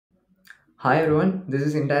Hi everyone, this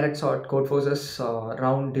is Indirect sort Codeforces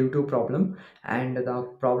round due to problem, and the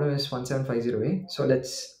problem is 1750A. So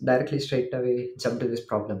let's directly straight away jump to this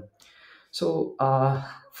problem. So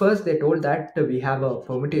first they told that we have a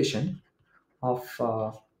permutation of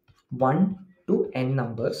 1 to n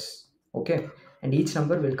numbers, okay, and each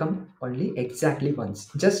number will come only exactly once.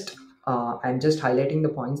 I'm just highlighting the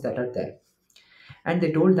points that are there, and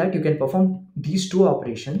they told that you can perform these two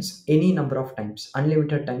operations any number of times,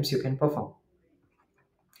 unlimited times you can perform.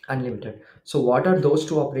 Unlimited. So what are those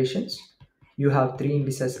two operations? You have three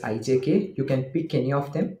indices I, j, k. You can pick any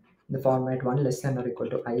of them. The format 1 less than or equal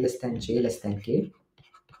to I less than j less than k.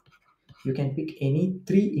 You can pick any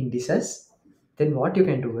three indices. Then what you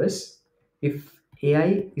can do is, if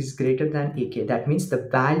ai is greater than ak, that means the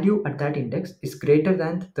value at that index is greater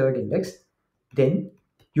than the third index, then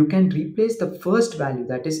you can replace the first value,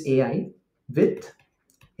 that is ai, with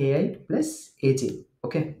ai plus aj.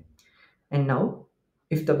 Okay, and now,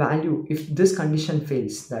 if this condition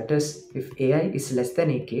fails, that is, if ai is less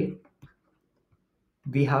than ak,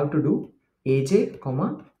 we have to do aj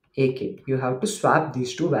comma ak. You have to swap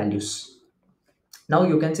these two values. Now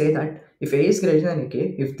you can say that if a is greater than ak,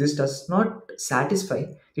 if this does not satisfy,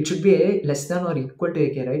 it should be a less than or equal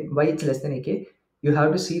to ak, right? Why it's less than ak? You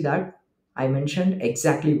have to see that I mentioned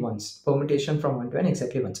exactly once, permutation from 1 to n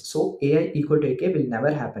exactly once. So ai equal to ak will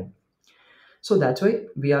never happen. So that's why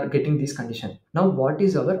we are getting this condition. Now what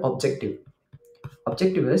is our objective?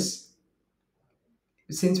 Objective is,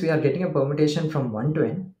 since we are getting a permutation from 1 to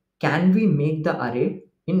n, can we make the array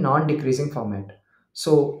in non-decreasing format?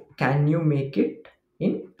 So can you make it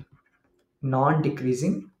in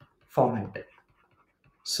non-decreasing format?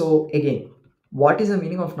 So again, what is the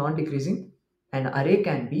meaning of non-decreasing? An array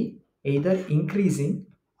can be either increasing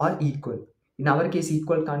or equal. In our case,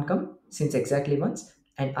 equal can't come since exactly once.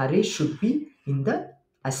 An array should be in the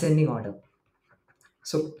ascending order.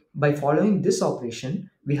 So by following this operation,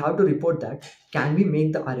 we have to report that can we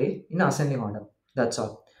make the array in ascending order? That's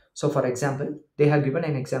all. So for example, they have given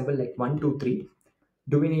an example like 1, 2, 3.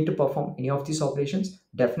 Do we need to perform any of these operations?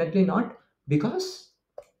 Definitely not, because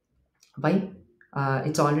why?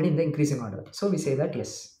 It's already in the increasing order. So we say that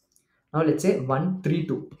yes. Now let's say 1, 3,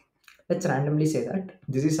 2. Let's randomly say that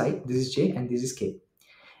this is I, this is j, and this is k.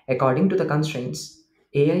 According to the constraints,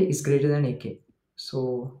 ai is greater than ak.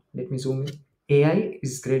 So let me zoom in. ai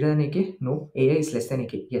is greater than ak? No, ai is less than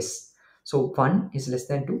ak. Yes. So 1 is less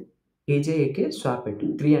than 2. aj, ak, swap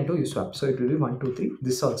it. 3 and 2 you swap. So it will be 1, 2, 3.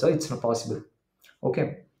 This also it's not possible.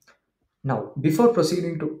 Okay. Now before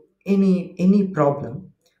proceeding to any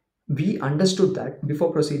problem, we understood that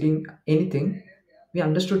before proceeding anything, we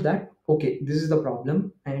understood that okay, this is the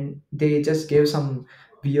problem, and they just gave some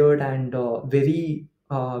weird and very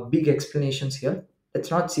big explanations here.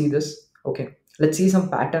 Let's not see this. Okay, let's see some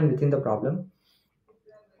pattern within the problem.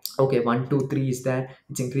 Okay, 1 2 3 is there,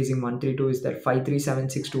 it's increasing. 1 3 2 is there. 5 3 7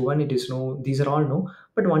 6 2 1, it is no, these are all no,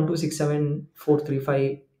 but 1 2 6 7 4 3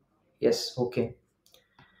 5, yes. Okay,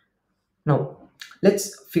 now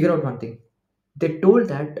let's figure out one thing. They told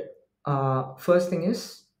that first thing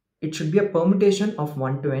is, it should be a permutation of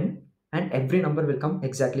 1 to n, and every number will come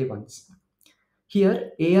exactly once.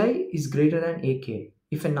 Here ai is greater than ak.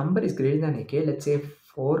 If a number is greater than ak, let's say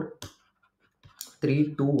 4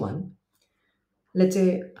 3 2 1, let's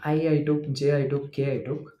say I took, j I took, k I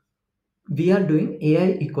took, we are doing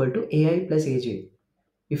ai equal to ai plus aj.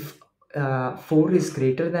 If 4 is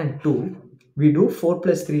greater than 2, we do 4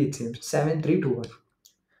 plus 3, it seems 7 3 2 1.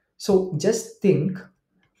 So just think,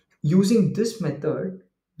 using this method,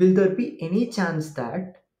 will there be any chance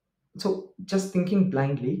that, so just thinking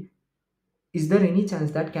blindly, is there any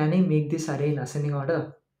chance that can I make this array in ascending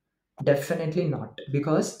order? Definitely not,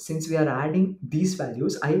 because since we are adding these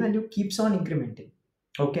values, I value keeps on incrementing.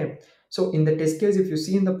 Okay, so in the test case, if you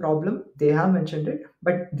see in the problem, they have mentioned it,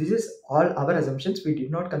 but this is all our assumptions, we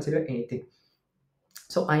did not consider anything.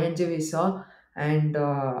 So I and j we saw, and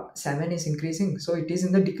 7 is increasing, so it is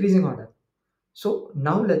in the decreasing order. So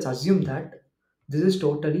now let's assume that this is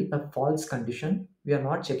totally a false condition. We are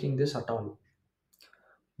not checking this at all.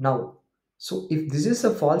 Now, so if this is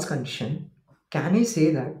a false condition, can I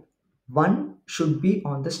say that 1 should be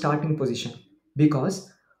on the starting position?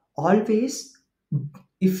 Because always,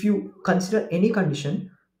 if you consider any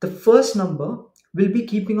condition, the first number will be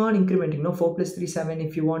keeping on incrementing. No, 4 plus 3 7.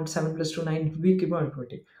 If you want 7 plus 2 9, we keep on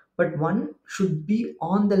incrementing. But 1 should be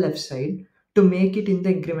on the left side to make it in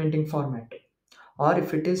the incrementing format. Or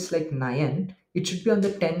if it is like 9, it should be on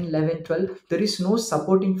the 10 11 12. There is no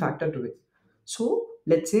supporting factor to it. So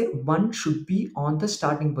let's say 1 should be on the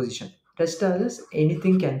starting position. Rest others,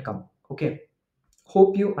 anything can come. Okay,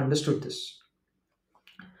 hope you understood this.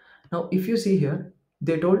 Now, if you see here,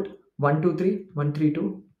 they told 1, 2, 3, 1, 3,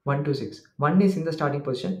 2, 1, 2, 6. 1 is in the starting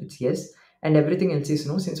position, it's yes, and everything else is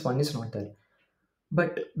no since 1 is not there.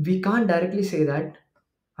 But we can't directly say that,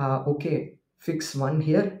 okay, fix 1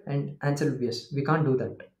 here and answer will be yes. We can't do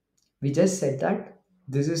that. We just said that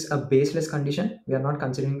this is a baseless condition. We are not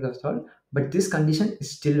considering the all, but this condition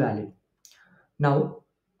is still valid. Now,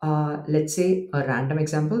 let's say a random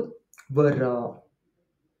example where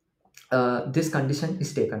this condition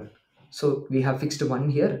is taken. So we have fixed 1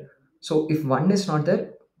 here. So if 1 is not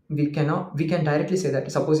there, we can directly say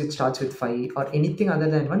that, suppose it starts with 5 or anything other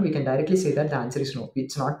than 1, we can directly say that the answer is no.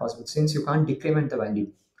 It's not possible since you can't decrement the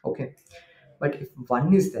value. Okay. But if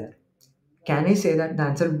 1 is there, can I say that the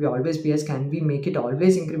answer will be always be yes? Can we make it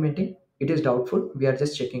always incrementing? It is doubtful. We are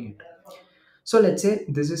just checking it. So let's say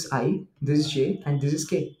this is I, this is J, and this is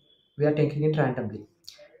K. We are taking it randomly.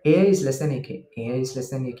 AI is less than AK. AI is less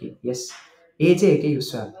than AK. Yes. AJ, AK you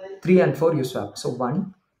swap. 3 and 4 you swap. So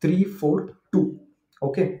 1, 3, 4, 2.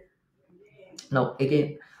 Okay. Now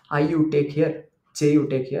again, I you take here, J you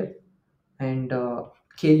take here, and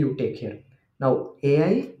K you take here. Now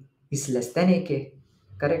AI is less than AK.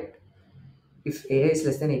 Correct. If AI is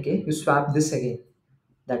less than AK, you swap this again.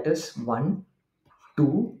 That is 1,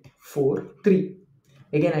 2, 4, 3.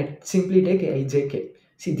 Again, I simply take AIJK.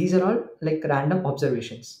 See, these are all like random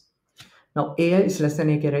observations. Now, AI is less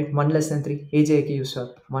than AK, right? 1 less than 3. AJK you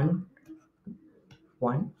swap. 1,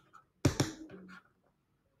 1.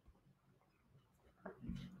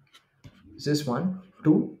 This is 1,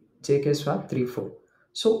 2. JK swap 3, 4.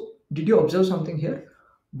 So, did you observe something here?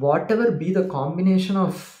 Whatever be the combination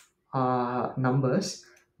of numbers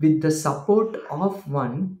with the support of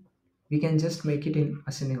 1, we can just make it in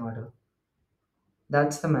ascending order.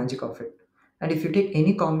 That's the magic of it. And if you take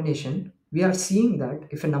any combination, we are seeing that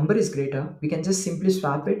if a number is greater, we can just simply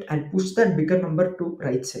swap it and push that bigger number to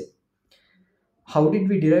right side. How did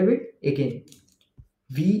we derive it? Again,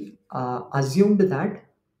 we assumed that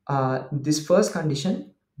this first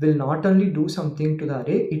condition will not only do something to the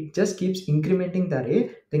array, it just keeps incrementing the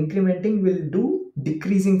array. The incrementing will do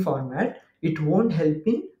decreasing format. It won't help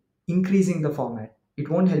in increasing the format. It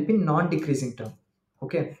won't help in non-decreasing term.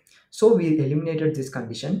 Okay. So we eliminated this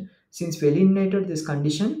condition. Since we eliminated this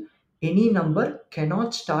condition, any number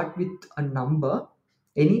cannot start with a number.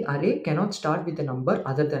 Any array cannot start with a number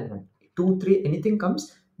other than 1. 2, 3, anything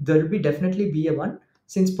comes, there will be definitely be a 1.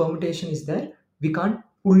 Since permutation is there, we can't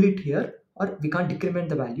pull it here or we can't decrement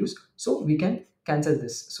the values, so we can cancel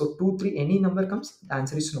this. So 2, 3, any number comes, the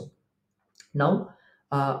answer is no. Now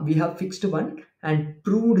we have fixed 1 and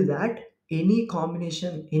proved that any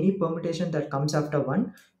combination, any permutation that comes after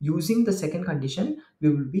 1, using the second condition, we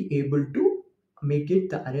will be able to make it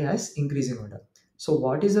the array as increasing order. So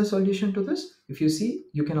what is the solution to this? If you see,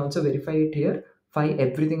 you can also verify it here. 5,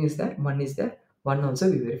 everything is there, 1 is there, 1 also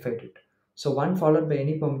we verified it. So 1 followed by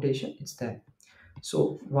any permutation, it's there.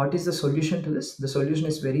 So what is the solution to this? The solution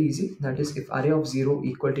is very easy. That is, if array of 0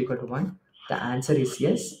 equal to 1, the answer is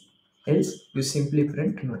yes, else you simply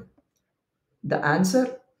print no. The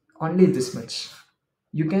answer only this much.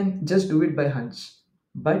 You can just do it by hunch,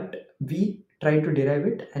 but we try to derive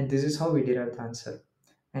it, and this is how we derive the answer.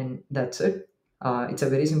 And that's it. It's a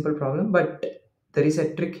very simple problem, but there is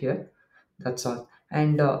a trick here. That's all.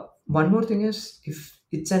 And one more thing is, if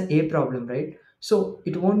it's an A problem, right? So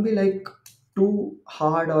it won't be like too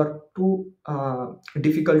hard or too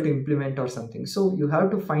difficult to implement or something. So you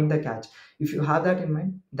have to find the catch. If you have that in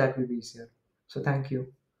mind, that will be easier. So thank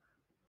you.